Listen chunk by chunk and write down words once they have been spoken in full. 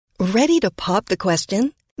Ready to pop the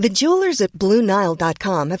question? The jewelers at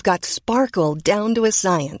BlueNile.com have got sparkle down to a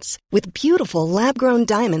science with beautiful lab-grown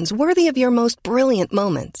diamonds worthy of your most brilliant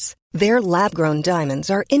moments. Their lab-grown diamonds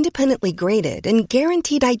are independently graded and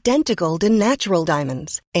guaranteed identical to natural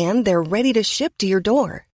diamonds, and they're ready to ship to your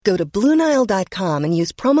door. Go to BlueNile.com and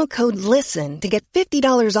use promo code LISTEN to get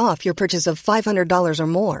 $50 off your purchase of $500 or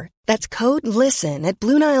more. That's code LISTEN at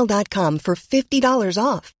BlueNile.com for $50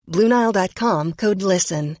 off. BlueNile.com, code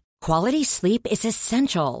LISTEN. Quality sleep is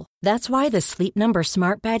essential. That's why the Sleep Number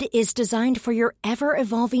Smart Bed is designed for your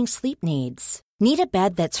ever-evolving sleep needs. Need a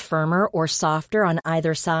bed that's firmer or softer on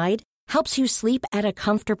either side? Helps you sleep at a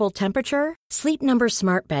comfortable temperature? Sleep Number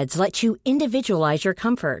Smart Beds let you individualize your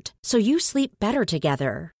comfort, so you sleep better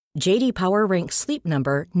together. J.D. Power ranks Sleep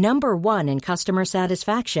Number number 1 in customer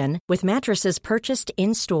satisfaction with mattresses purchased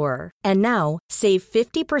in-store. And now, save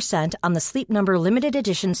 50% on the Sleep Number Limited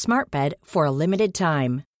Edition Smart Bed for a limited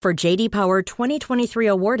time. For J.D. Power 2023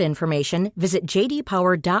 award information, visit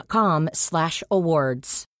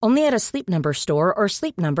jdpower.com/awards. Only at a Sleep Number store or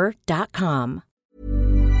sleepnumber.com.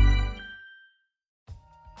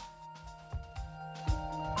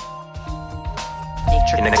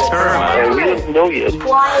 An experiment. We don't know yet.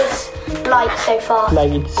 Why is light so fast?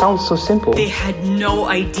 Like, it sounds so simple. They had no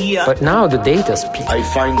idea. But now the data speaks. I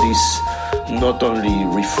find this not only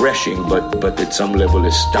refreshing, but at some level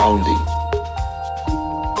astounding.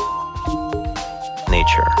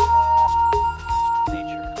 Nature.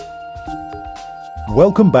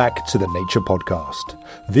 Welcome back to the Nature Podcast.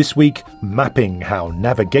 This week, mapping how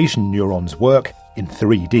navigation neurons work in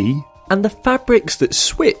 3D. And the fabrics that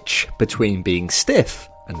switch between being stiff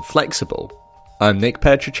and flexible. I'm Nick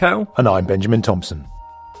Petrichow. And I'm Benjamin Thompson.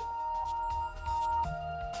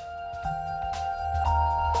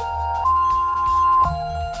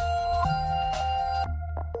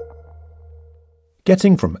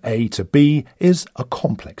 Getting from A to B is a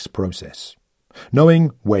complex process.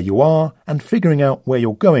 Knowing where you are and figuring out where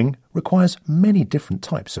you're going requires many different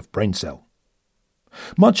types of brain cell.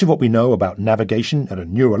 Much of what we know about navigation at a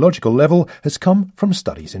neurological level has come from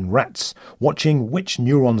studies in rats, watching which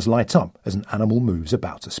neurons light up as an animal moves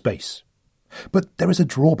about a space. But there is a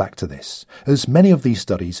drawback to this, as many of these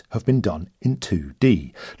studies have been done in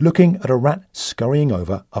 2D, looking at a rat scurrying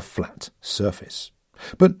over a flat surface.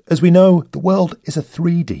 But as we know, the world is a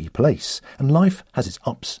 3D place, and life has its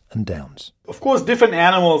ups and downs. Of course, different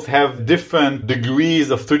animals have different degrees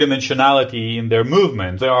of three-dimensionality in their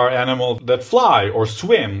movement. There are animals that fly or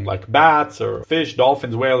swim, like bats or fish,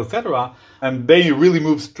 dolphins, whales, etc., and they really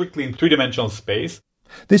move strictly in three-dimensional space.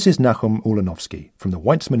 This is Nachum Ulanovsky from the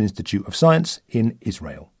Weizmann Institute of Science in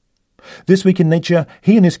Israel. This week in Nature,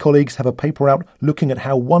 he and his colleagues have a paper out looking at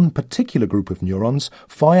how one particular group of neurons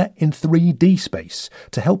fire in 3D space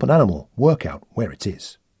to help an animal work out where it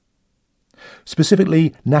is.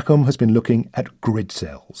 Specifically, Nachum has been looking at grid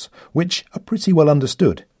cells, which are pretty well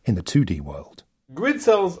understood in the 2D world. Grid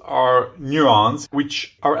cells are neurons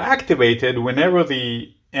which are activated whenever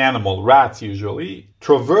the animal, rats usually,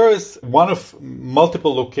 traverse one of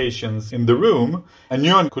multiple locations in the room. A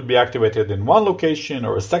neuron could be activated in one location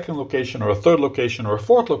or a second location or a third location or a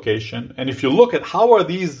fourth location. And if you look at how are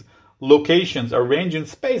these locations arranged in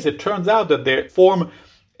space, it turns out that they form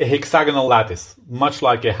a hexagonal lattice, much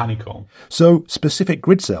like a honeycomb. So specific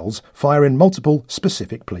grid cells fire in multiple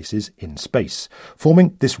specific places in space,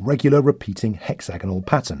 forming this regular repeating hexagonal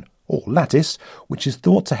pattern, or lattice, which is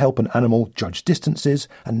thought to help an animal judge distances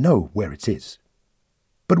and know where it is.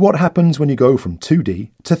 But what happens when you go from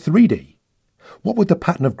 2D to 3D? What would the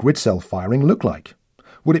pattern of grid cell firing look like?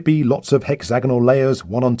 Would it be lots of hexagonal layers,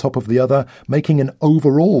 one on top of the other, making an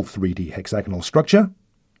overall 3D hexagonal structure?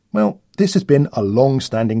 Well, this has been a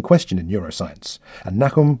long-standing question in neuroscience, and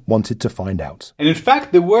Nachum wanted to find out. And in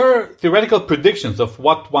fact, there were theoretical predictions of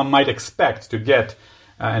what one might expect to get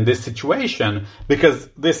in this situation, because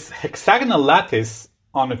this hexagonal lattice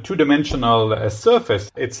on a two-dimensional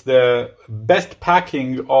surface, it's the best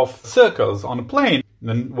packing of circles on a plane.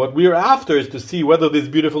 And what we're after is to see whether this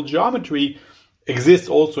beautiful geometry exists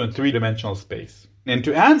also in three-dimensional space. And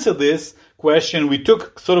to answer this question, we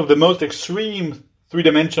took sort of the most extreme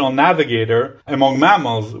three-dimensional navigator among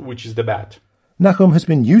mammals, which is the bat. Nachum has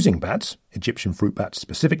been using bats, Egyptian fruit bats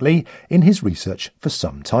specifically, in his research for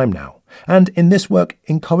some time now, and in this work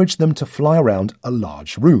encouraged them to fly around a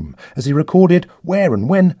large room as he recorded where and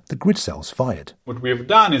when the grid cells fired. What we've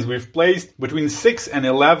done is we've placed between 6 and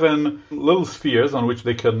 11 little spheres on which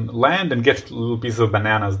they can land and get little pieces of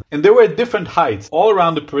bananas. And they were at different heights all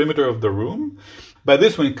around the perimeter of the room. By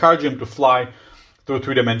this, we encourage them to fly through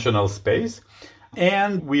three-dimensional space.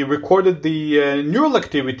 And we recorded the neural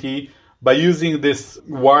activity by using this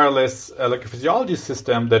wireless electrophysiology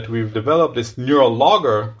system that we've developed, this neural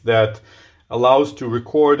logger that allows to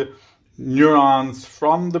record neurons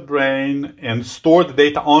from the brain and store the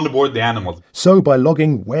data on board the animals. So by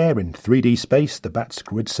logging where in 3D space the bat's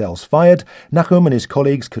grid cells fired, Nachum and his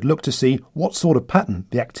colleagues could look to see what sort of pattern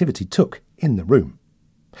the activity took in the room.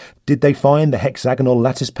 Did they find the hexagonal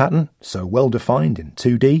lattice pattern, so well defined in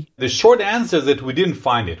 2D? The short answer is that we didn't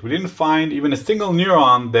find it. We didn't find even a single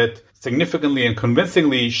neuron that significantly and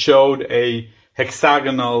convincingly showed a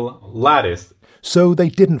hexagonal lattice. So they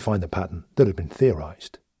didn't find the pattern that had been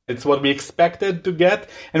theorized. It's what we expected to get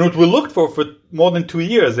and what we looked for more than 2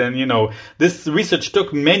 years. And, this research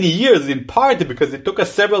took many years in part because it took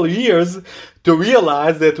us several years to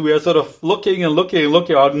realize that we are sort of looking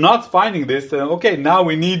out, not finding this. And okay, now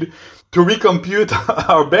we need to recompute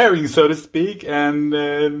our bearings, so to speak, and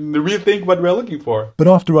rethink what we're looking for. But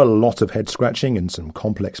after a lot of head-scratching and some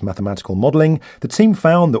complex mathematical modelling, the team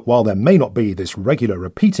found that while there may not be this regular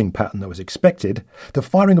repeating pattern that was expected, the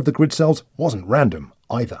firing of the grid cells wasn't random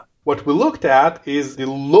either. What we looked at is the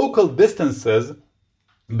local distances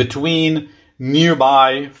between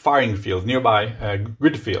nearby firing fields, nearby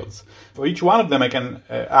grid fields. For each one of them, I can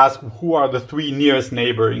ask who are the 3 nearest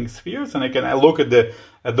neighboring spheres, and I can look at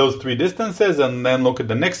those 3 distances, and then look at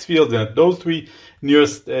the next fields and at those 3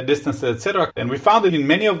 nearest distances, etc. And we found that in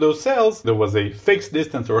many of those cells, there was a fixed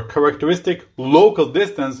distance or a characteristic local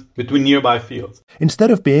distance between nearby fields.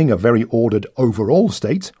 Instead of being a very ordered overall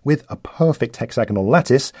state with a perfect hexagonal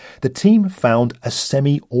lattice, the team found a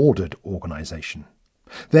semi-ordered organization.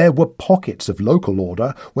 There were pockets of local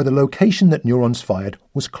order where the location that neurons fired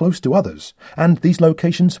was close to others, and these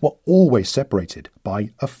locations were always separated by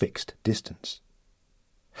a fixed distance.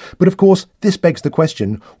 But of course, this begs the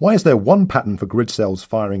question, why is there one pattern for grid cells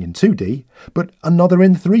firing in 2D, but another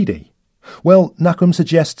in 3D? Well, Nachum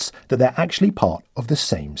suggests that they're actually part of the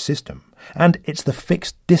same system, and it's the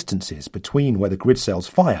fixed distances between where the grid cells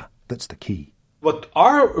fire that's the key. What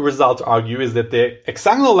our results argue is that the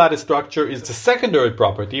hexagonal lattice structure is a secondary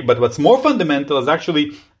property, but what's more fundamental is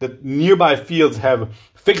actually that nearby fields have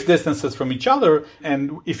fixed distances from each other,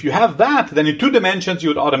 and if you have that, then in 2 dimensions you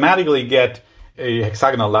would automatically get a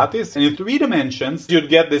hexagonal lattice, and in 3 dimensions you'd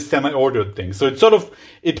get this semi-ordered thing. So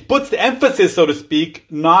it puts the emphasis, so to speak,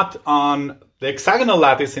 not on the hexagonal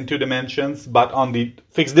lattice in 2 dimensions, but on the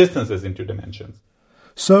fixed distances in 2 dimensions.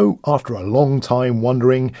 So, after a long time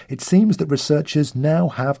wondering, it seems that researchers now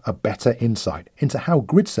have a better insight into how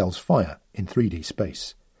grid cells fire in 3D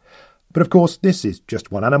space. But of course, this is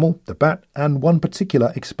just one animal, the bat, and one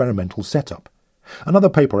particular experimental setup. Another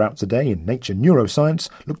paper out today in Nature Neuroscience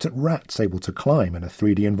looked at rats able to climb in a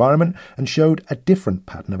 3D environment and showed a different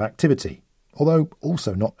pattern of activity, although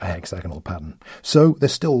also not a hexagonal pattern. So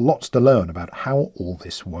there's still lots to learn about how all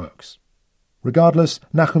this works. Regardless,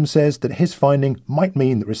 Nachum says that his finding might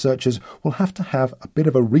mean that researchers will have to have a bit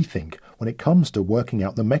of a rethink when it comes to working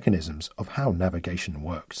out the mechanisms of how navigation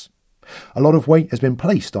works. A lot of weight has been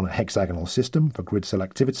placed on a hexagonal system for grid cell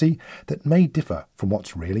activity that may differ from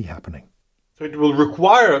what's really happening. So it will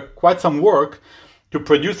require quite some work to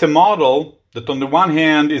produce a model that on the one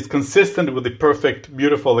hand is consistent with the perfect,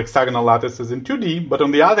 beautiful hexagonal lattices in 2D, but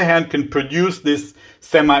on the other hand can produce this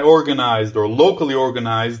semi-organized or locally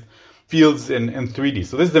organized fields in 3D.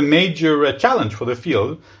 So this is a major challenge for the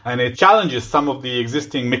field, and it challenges some of the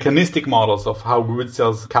existing mechanistic models of how grid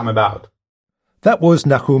cells come about. That was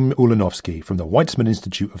Nachum Ulanovsky from the Weizmann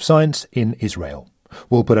Institute of Science in Israel.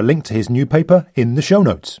 We'll put a link to his new paper in the show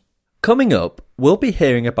notes. Coming up, we'll be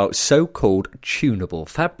hearing about so-called tunable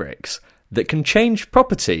fabrics that can change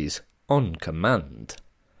properties on command.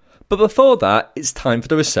 But before that, it's time for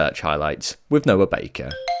the research highlights with Noah Baker.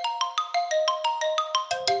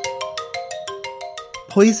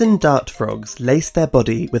 Poison dart frogs lace their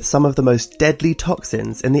body with some of the most deadly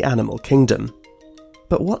toxins in the animal kingdom.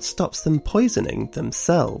 But what stops them poisoning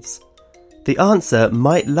themselves? The answer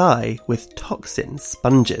might lie with toxin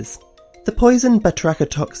sponges. The poison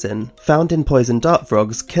batrachotoxin found in poison dart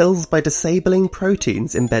frogs kills by disabling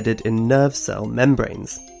proteins embedded in nerve cell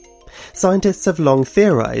membranes. Scientists have long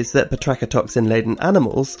theorized that batrachotoxin-laden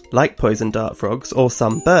animals, like poison dart frogs or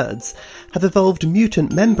some birds, have evolved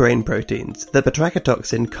mutant membrane proteins that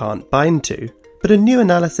batrachotoxin can't bind to. But a new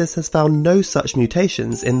analysis has found no such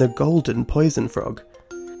mutations in the golden poison frog.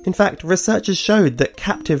 In fact, researchers showed that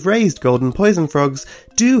captive-raised golden poison frogs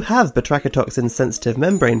do have batrachotoxin-sensitive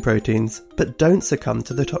membrane proteins, but don't succumb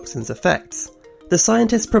to the toxin's effects. The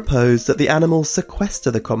scientists proposed that the animals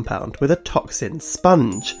sequester the compound with a toxin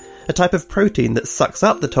sponge, a type of protein that sucks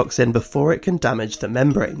up the toxin before it can damage the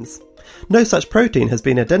membranes. No such protein has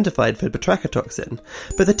been identified for batrachotoxin,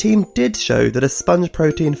 but the team did show that a sponge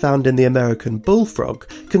protein found in the American bullfrog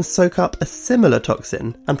can soak up a similar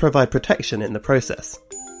toxin and provide protection in the process.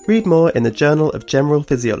 Read more in the Journal of General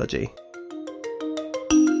Physiology.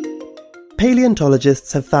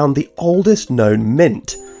 Paleontologists have found the oldest known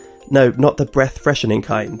mint. No, not the breath-freshening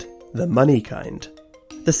kind, the money kind.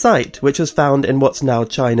 The site, which was found in what's now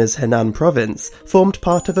China's Henan province, formed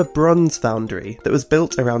part of a bronze foundry that was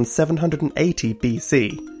built around 780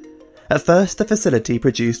 BC. At first, the facility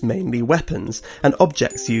produced mainly weapons and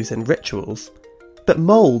objects used in rituals. But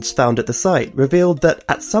moulds found at the site revealed that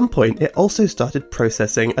at some point it also started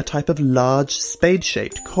processing a type of large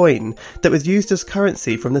spade-shaped coin that was used as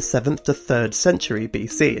currency from the 7th to 3rd century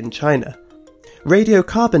BC in China.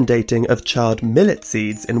 Radiocarbon dating of charred millet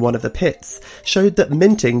seeds in one of the pits showed that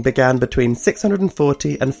minting began between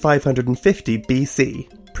 640 and 550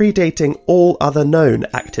 BC, predating all other known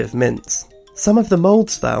active mints. Some of the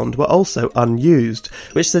moulds found were also unused,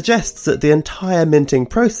 which suggests that the entire minting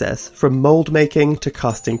process, from mould making to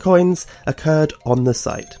casting coins, occurred on the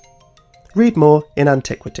site. Read more in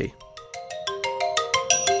Antiquity.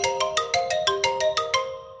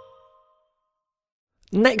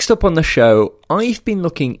 Next up on the show, I've been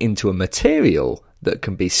looking into a material that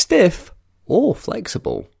can be stiff or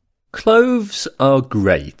flexible. Clothes are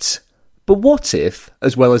great, but what if,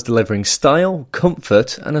 as well as delivering style,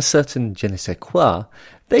 comfort and a certain je ne sais quoi,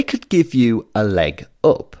 they could give you a leg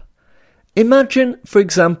up? Imagine, for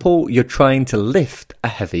example, you're trying to lift a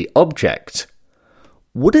heavy object.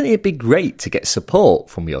 Wouldn't it be great to get support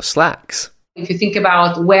from your slacks? If you think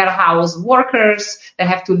about warehouse workers that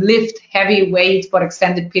have to lift heavy weight for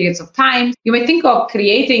extended periods of time, you may think of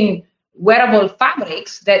creating wearable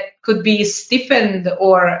fabrics that could be stiffened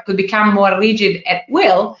or could become more rigid at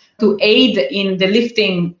will to aid in the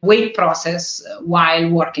lifting weight process while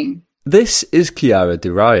working. This is Chiara Di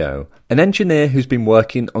Raio, an engineer who's been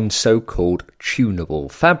working on so-called tunable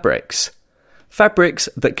fabrics. Fabrics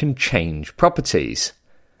that can change properties.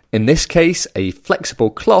 In this case, a flexible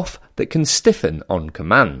cloth that can stiffen on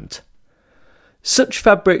command. Such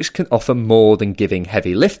fabrics can offer more than giving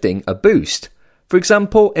heavy lifting a boost. For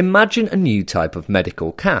example, imagine a new type of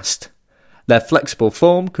medical cast. Their flexible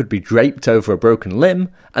form could be draped over a broken limb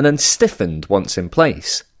and then stiffened once in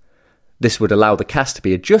place. This would allow the cast to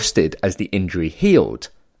be adjusted as the injury healed,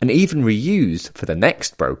 and even reused for the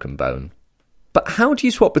next broken bone. But how do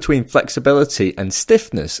you swap between flexibility and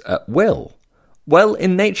stiffness at will? Well,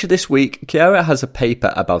 in Nature this week, Chiara has a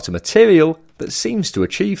paper about a material that seems to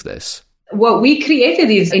achieve this. What we created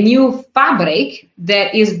is a new fabric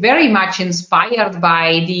that is very much inspired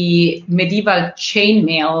by the medieval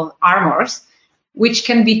chainmail armors, which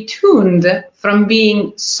can be tuned from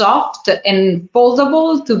being soft and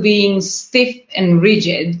foldable to being stiff and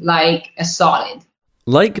rigid like a solid.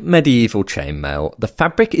 Like medieval chainmail, the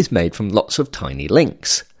fabric is made from lots of tiny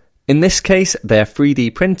links. In this case, they are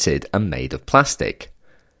 3D printed and made of plastic.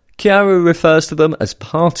 Chiara refers to them as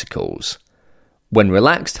particles. When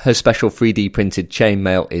relaxed, her special 3D printed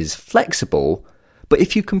chainmail is flexible, but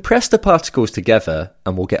if you compress the particles together,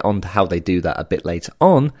 and we'll get on to how they do that a bit later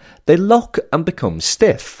on, they lock and become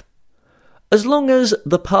stiff. As long as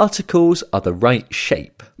the particles are the right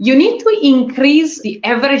shape. You need to increase the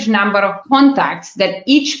average number of contacts that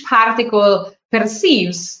each particle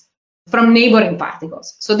perceives from neighboring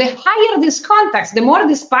particles. So the higher these contacts, the more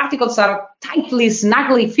these particles are tightly,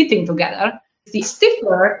 snugly fitting together, the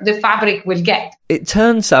stiffer the fabric will get. It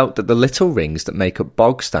turns out that the little rings that make up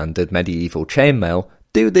bog-standard medieval chainmail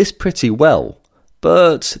do this pretty well,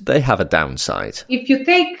 but they have a downside. If you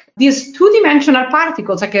take these two-dimensional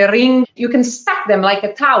particles, like a ring, you can stack them like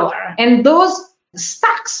a tower, and those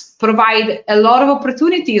stacks provide a lot of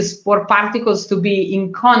opportunities for particles to be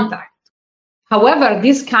in contact. However,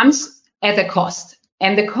 this comes at a cost,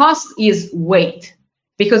 and the cost is weight.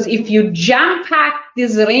 Because if you jam pack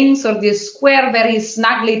these rings or this square very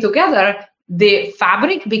snugly together, the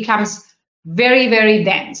fabric becomes very, very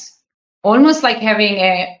dense, almost like having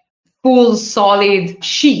a full solid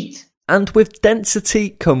sheet. And with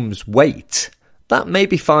density comes weight. That may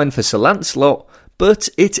be fine for Sir Lancelot, but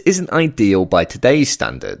it isn't ideal by today's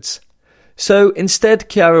standards. So instead,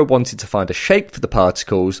 Chiara wanted to find a shape for the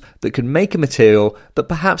particles that could make a material that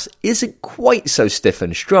perhaps isn't quite so stiff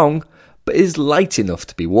and strong, but is light enough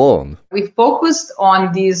to be worn. We focused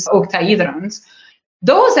on these octahedrons.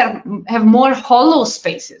 Those have more hollow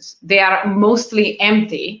spaces. They are mostly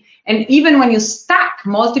empty. And even when you stack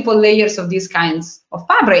multiple layers of these kinds of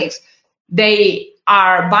fabrics, they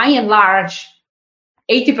are by and large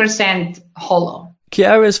 80% hollow.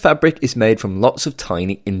 Chiara's fabric is made from lots of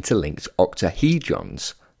tiny interlinked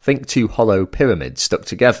octahedrons, think two hollow pyramids stuck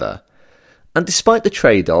together. And despite the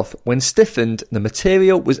trade-off, when stiffened, the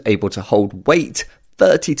material was able to hold weight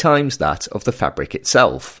 30 times that of the fabric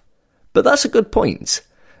itself. But that's a good point.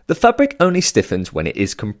 The fabric only stiffens when it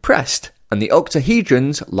is compressed, and the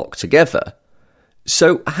octahedrons lock together.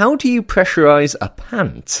 So how do you pressurise a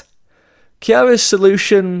pant? Chiara's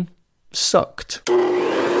solution sucked.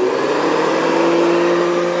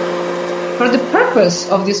 For the purpose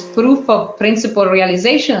of this proof of principle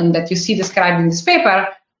realization that you see described in this paper,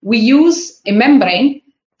 we use a membrane.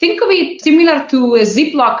 Think of it similar to a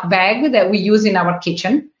Ziploc bag that we use in our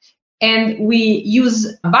kitchen. And we use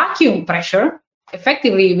vacuum pressure.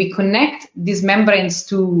 Effectively, we connect these membranes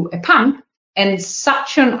to a pump and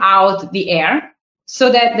suction out the air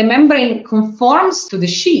so that the membrane conforms to the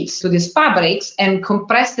sheets, to these fabrics, and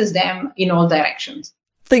compresses them in all directions.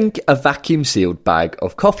 Think a vacuum-sealed bag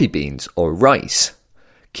of coffee beans or rice.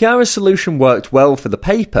 Chiara's solution worked well for the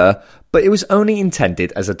paper, but it was only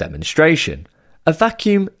intended as a demonstration. A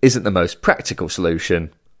vacuum isn't the most practical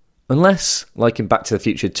solution. Unless, like in Back to the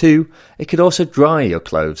Future 2, it could also dry your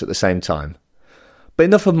clothes at the same time. But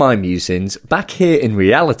enough of my musings. Back here in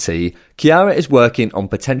reality, Chiara is working on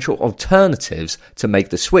potential alternatives to make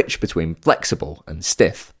the switch between flexible and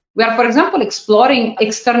stiff. We are, for example, exploring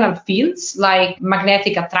external fields like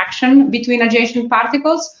magnetic attraction between adjacent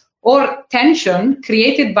particles or tension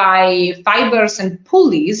created by fibers and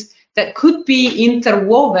pulleys that could be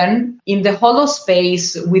interwoven in the hollow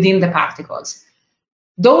space within the particles.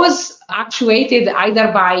 Those actuated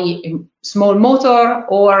either by a small motor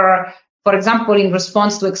or, for example, in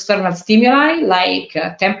response to external stimuli like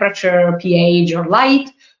temperature, pH, or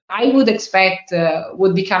light, I would expect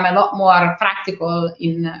would become a lot more practical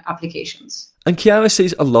in applications. And Chiara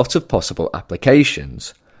sees a lot of possible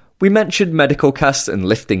applications. We mentioned medical casts and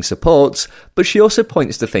lifting supports, but she also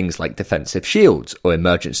points to things like defensive shields or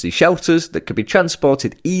emergency shelters that could be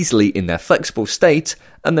transported easily in their flexible state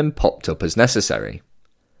and then popped up as necessary.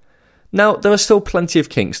 Now, there are still plenty of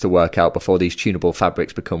kinks to work out before these tunable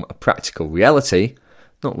fabrics become a practical reality,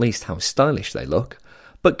 not least how stylish they look.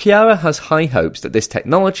 But Chiara has high hopes that this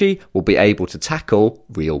technology will be able to tackle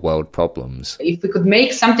real-world problems. If we could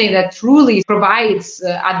make something that truly provides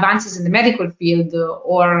advances in the medical field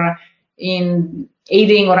or in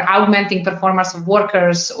aiding or augmenting performance of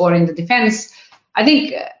workers or in the defense, I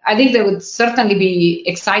think that would certainly be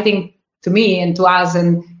exciting to me and to us,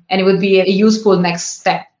 and it would be a useful next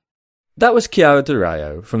step. That was Chiara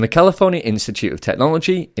D'Arraio from the California Institute of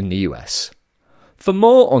Technology in the US. For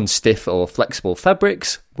more on stiff or flexible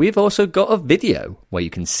fabrics, we've also got a video where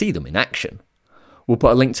you can see them in action. We'll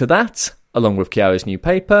put a link to that, along with Chiara's new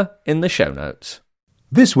paper, in the show notes.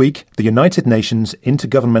 This week, the United Nations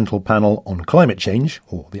Intergovernmental Panel on Climate Change,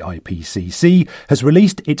 or the IPCC, has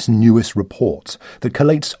released its newest report that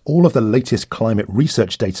collates all of the latest climate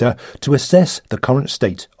research data to assess the current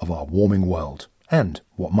state of our warming world and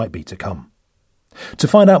what might be to come. To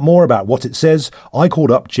find out more about what it says, I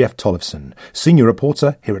called up Jeff Tollefson, senior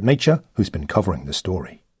reporter here at Nature, who's been covering the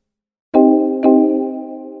story.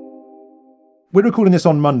 We're recording this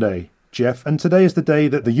on Monday, Jeff, and today is the day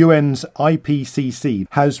that the UN's IPCC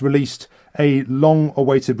has released a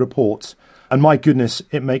long-awaited report. And my goodness,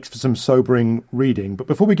 it makes for some sobering reading. But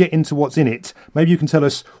before we get into what's in it, maybe you can tell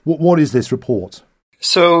us what is this report?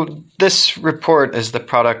 So this report is the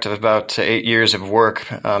product of about 8 years of work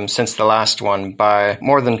since the last one by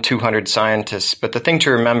more than 200 scientists. But the thing to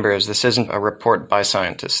remember is this isn't a report by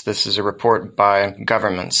scientists. This is a report by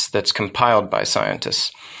governments that's compiled by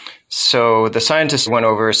scientists. So the scientists went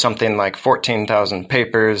over something like 14,000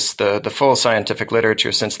 papers, the full scientific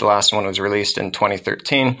literature since the last one was released in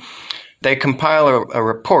 2013. They compile a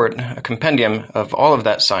report, a compendium of all of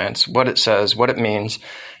that science, what it says, what it means,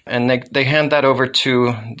 and they hand that over to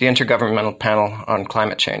the Intergovernmental Panel on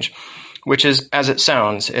Climate Change, which is, as it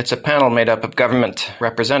sounds, it's a panel made up of government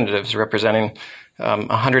representatives representing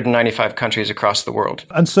 195 countries across the world.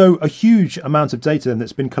 And so a huge amount of data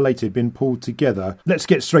that's been collated, been pulled together. Let's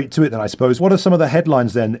get straight to it then, I suppose. What are some of the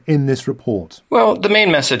headlines then in this report? Well, the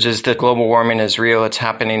main message is that global warming is real, it's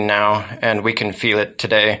happening now, and we can feel it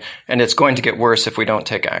today, and it's going to get worse if we don't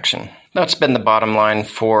take action. That's been the bottom line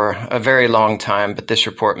for a very long time, but this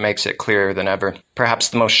report makes it clearer than ever. Perhaps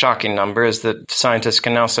the most shocking number is that scientists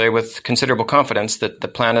can now say with considerable confidence that the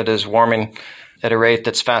planet is warming at a rate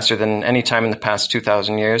that's faster than any time in the past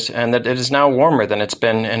 2,000 years, and that it is now warmer than it's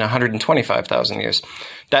been in 125,000 years.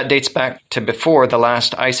 That dates back to before the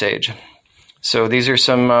last ice age. So these are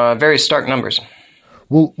some very stark numbers.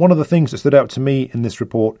 Well, one of the things that stood out to me in this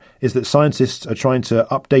report is that scientists are trying to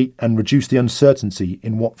update and reduce the uncertainty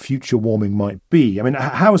in what future warming might be. I mean,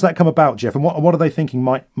 how has that come about, Jeff? And what are they thinking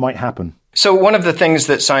might happen? So one of the things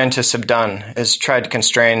that scientists have done is tried to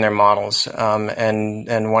constrain their models.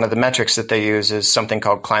 And one of the metrics that they use is something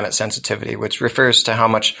called climate sensitivity, which refers to how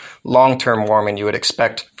much long-term warming you would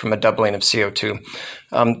expect from a doubling of CO2.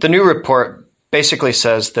 The new report basically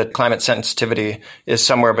says that climate sensitivity is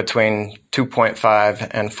somewhere between 2.5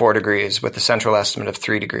 and 4 degrees, with a central estimate of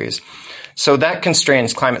 3 degrees. So that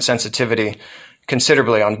constrains climate sensitivity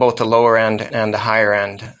considerably on both the lower end and the higher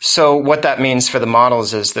end. So what that means for the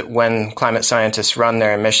models is that when climate scientists run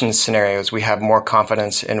their emissions scenarios, we have more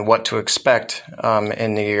confidence in what to expect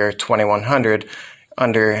in the year 2100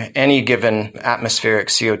 under any given atmospheric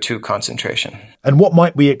CO2 concentration. And what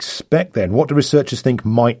might we expect then? What do researchers think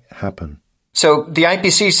might happen? So the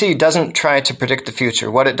IPCC doesn't try to predict the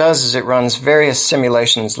future. What it does is it runs various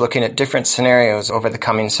simulations looking at different scenarios over the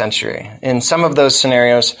coming century. In some of those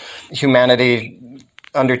scenarios, humanity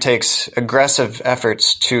undertakes aggressive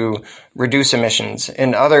efforts to reduce emissions.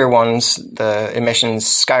 In other ones, the emissions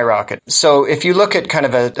skyrocket. So if you look at kind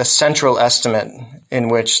of a central estimate in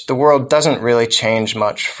which the world doesn't really change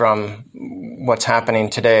much from what's happening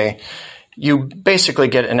today, you basically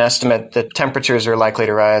get an estimate that temperatures are likely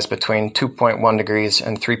to rise between 2.1 degrees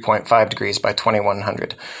and 3.5 degrees by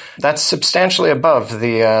 2100. That's substantially above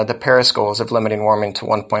the Paris goals of limiting warming to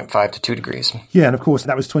 1.5 to 2 degrees. Yeah, and of course,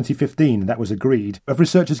 that was 2015. That was agreed. Have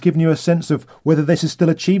researchers given you a sense of whether this is still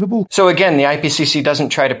achievable? So again, the IPCC doesn't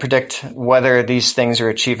try to predict whether these things are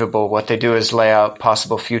achievable. What they do is lay out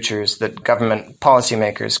possible futures that government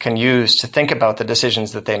policymakers can use to think about the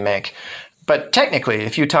decisions that they make. But technically,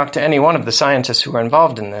 if you talk to any one of the scientists who are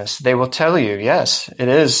involved in this, they will tell you, yes, it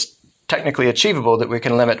is technically achievable that we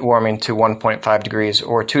can limit warming to 1.5 degrees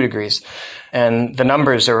or 2 degrees. And the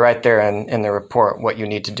numbers are right there in the report, what you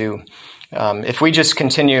need to do. If we just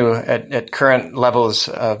continue at current levels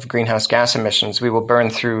of greenhouse gas emissions, we will burn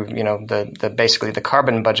through, basically the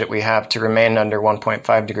carbon budget we have to remain under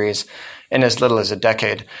 1.5 degrees in as little as a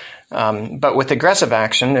decade. But with aggressive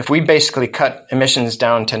action, if we basically cut emissions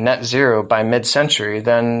down to net zero by mid-century,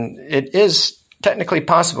 then it is technically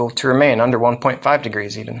possible to remain under 1.5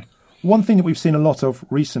 degrees even. One thing that we've seen a lot of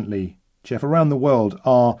recently, Jeff, around the world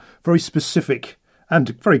are very specific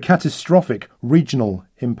and very catastrophic regional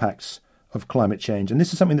impacts of climate change. And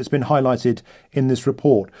this is something that's been highlighted in this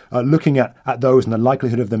report, looking at those and the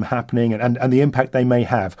likelihood of them happening and the impact they may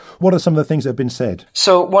have. What are some of the things that have been said?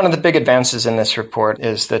 So one of the big advances in this report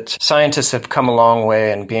is that scientists have come a long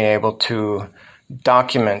way in being able to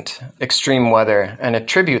document extreme weather and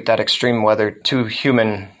attribute that extreme weather to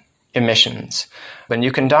human emissions. And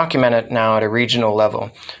you can document it now at a regional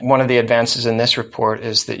level. One of the advances in this report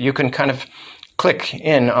is that you can kind of click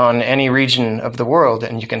in on any region of the world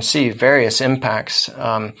and you can see various impacts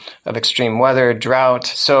of extreme weather, drought.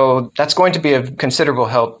 So that's going to be of considerable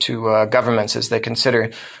help to governments as they consider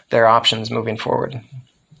their options moving forward.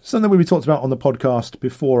 Something we talked about on the podcast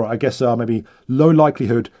before, I guess, are maybe low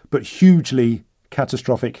likelihood but hugely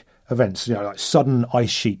catastrophic events, like sudden ice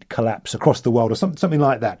sheet collapse across the world or something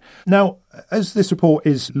like that. Now, as this report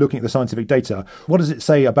is looking at the scientific data, what does it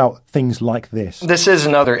say about things like this? This is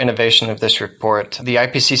another innovation of this report. The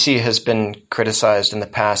IPCC has been criticized in the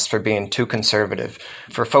past for being too conservative,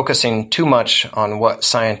 for focusing too much on what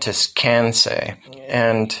scientists can say.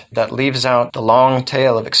 And that leaves out the long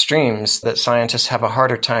tail of extremes that scientists have a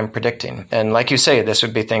harder time predicting. And like you say, this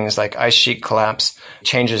would be things like ice sheet collapse,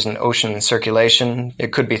 changes in ocean circulation.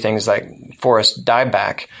 It could be things like forest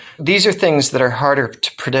dieback. These are things that are harder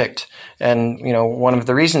to predict. And, one of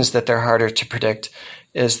the reasons that they're harder to predict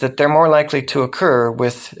is that they're more likely to occur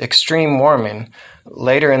with extreme warming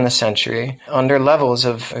later in the century under levels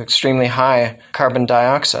of extremely high carbon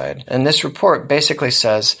dioxide. And this report basically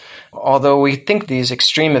says, although we think these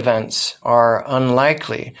extreme events are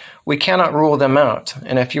unlikely, we cannot rule them out.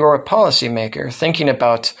 And if you're a policymaker thinking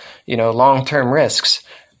about, long-term risks,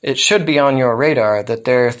 it should be on your radar that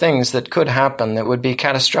there are things that could happen that would be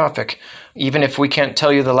catastrophic. Even if we can't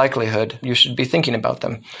tell you the likelihood, you should be thinking about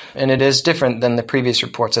them. And it is different than the previous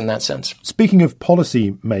reports in that sense. Speaking of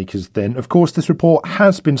policy makers then, of course, this report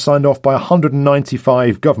has been signed off by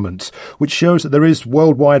 195 governments, which shows that there is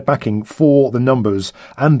worldwide backing for the numbers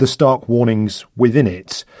and the stark warnings within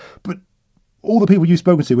it. But all the people you've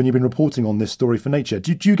spoken to when you've been reporting on this story for Nature,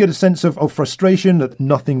 do you get a sense of frustration that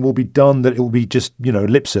nothing will be done, that it will be just,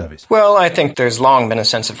 lip service? Well, I think there's long been a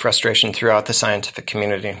sense of frustration throughout the scientific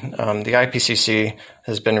community. The IPCC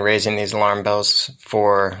has been raising these alarm bells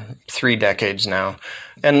for 3 decades now.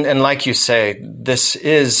 And like you say, this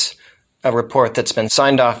is a report that's been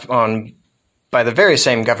signed off on by the very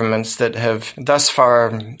same governments that have thus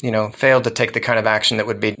far, failed to take the kind of action that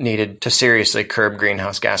would be needed to seriously curb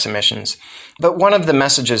greenhouse gas emissions. But one of the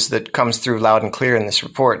messages that comes through loud and clear in this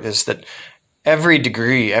report is that every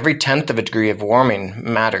tenth of a degree of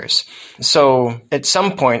warming matters. So at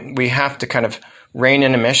some point, we have to kind of rein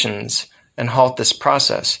in emissions and halt this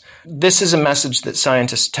process. This is a message that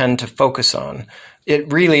scientists tend to focus on.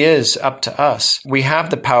 It really is up to us. We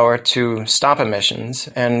have the power to stop emissions,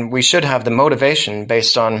 and we should have the motivation,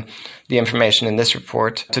 based on the information in this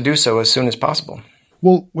report, to do so as soon as possible.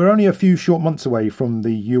 Well, we're only a few short months away from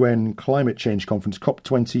the UN Climate Change Conference,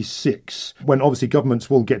 COP26, when obviously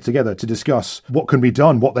governments will get together to discuss what can be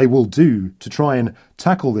done, what they will do to try and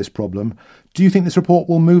tackle this problem. Do you think this report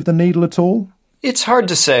will move the needle at all? It's hard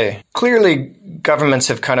to say. Clearly, governments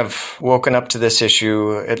have kind of woken up to this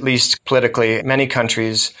issue, at least politically. Many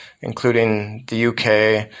countries, including the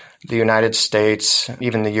UK, the United States,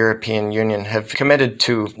 even the European Union, have committed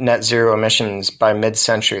to net zero emissions by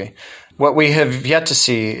mid-century. What we have yet to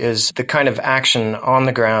see is the kind of action on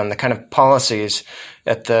the ground, the kind of policies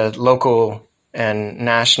at the local and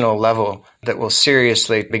national level that will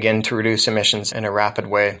seriously begin to reduce emissions in a rapid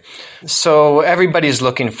way. So everybody's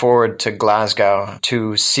looking forward to Glasgow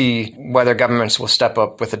to see whether governments will step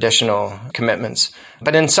up with additional commitments.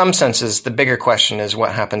 But in some senses, the bigger question is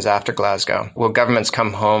what happens after Glasgow. Will governments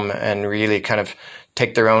come home and really kind of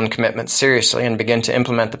take their own commitments seriously and begin to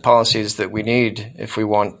implement the policies that we need if we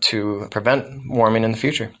want to prevent warming in the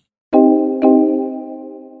future?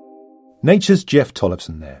 Nature's Jeff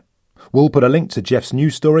Tollefson there. We'll put a link to Jeff's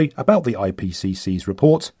news story about the IPCC's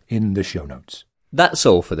report in the show notes. That's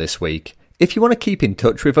all for this week. If you want to keep in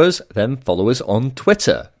touch with us, then follow us on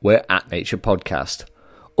Twitter. We're @NaturePodcast.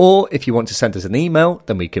 Or if you want to send us an email,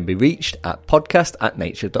 then we can be reached at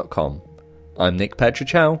podcast@nature.com. I'm Nick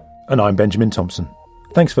Petrichow. And I'm Benjamin Thompson.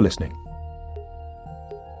 Thanks for listening.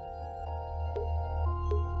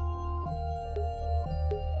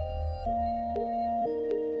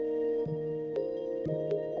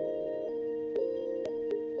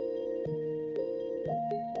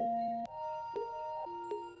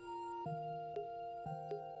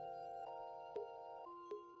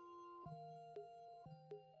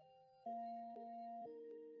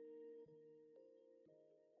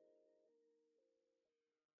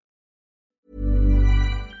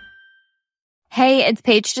 Hey, it's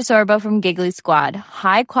Paige DeSorbo from Giggly Squad.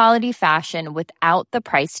 High quality fashion without the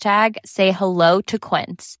price tag. Say hello to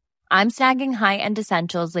Quince. I'm snagging high-end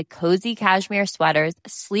essentials like cozy cashmere sweaters,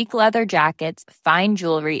 sleek leather jackets, fine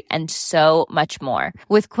jewelry, and so much more.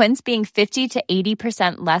 With Quince being 50 to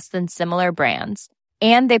 80% less than similar brands.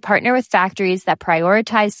 And they partner with factories that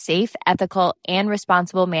prioritize safe, ethical, and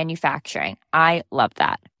responsible manufacturing. I love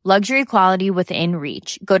that. Luxury quality within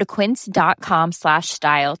reach. Go to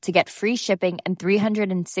quince.com/style to get free shipping and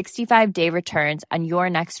 365-day returns on your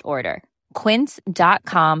next order.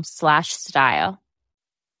 Quince.com/style.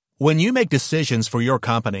 When you make decisions for your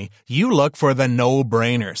company, you look for the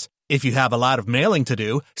no-brainers. If you have a lot of mailing to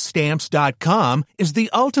do, Stamps.com is the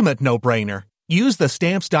ultimate no-brainer. Use the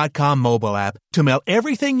Stamps.com mobile app to mail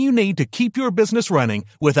everything you need to keep your business running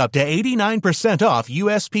with up to 89% off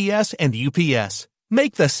USPS and UPS.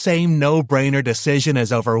 Make the same no-brainer decision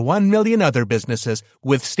as over 1 million other businesses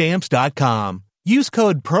with Stamps.com. Use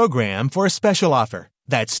code PROGRAM for a special offer.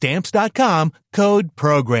 That's Stamps.com, code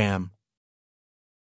PROGRAM.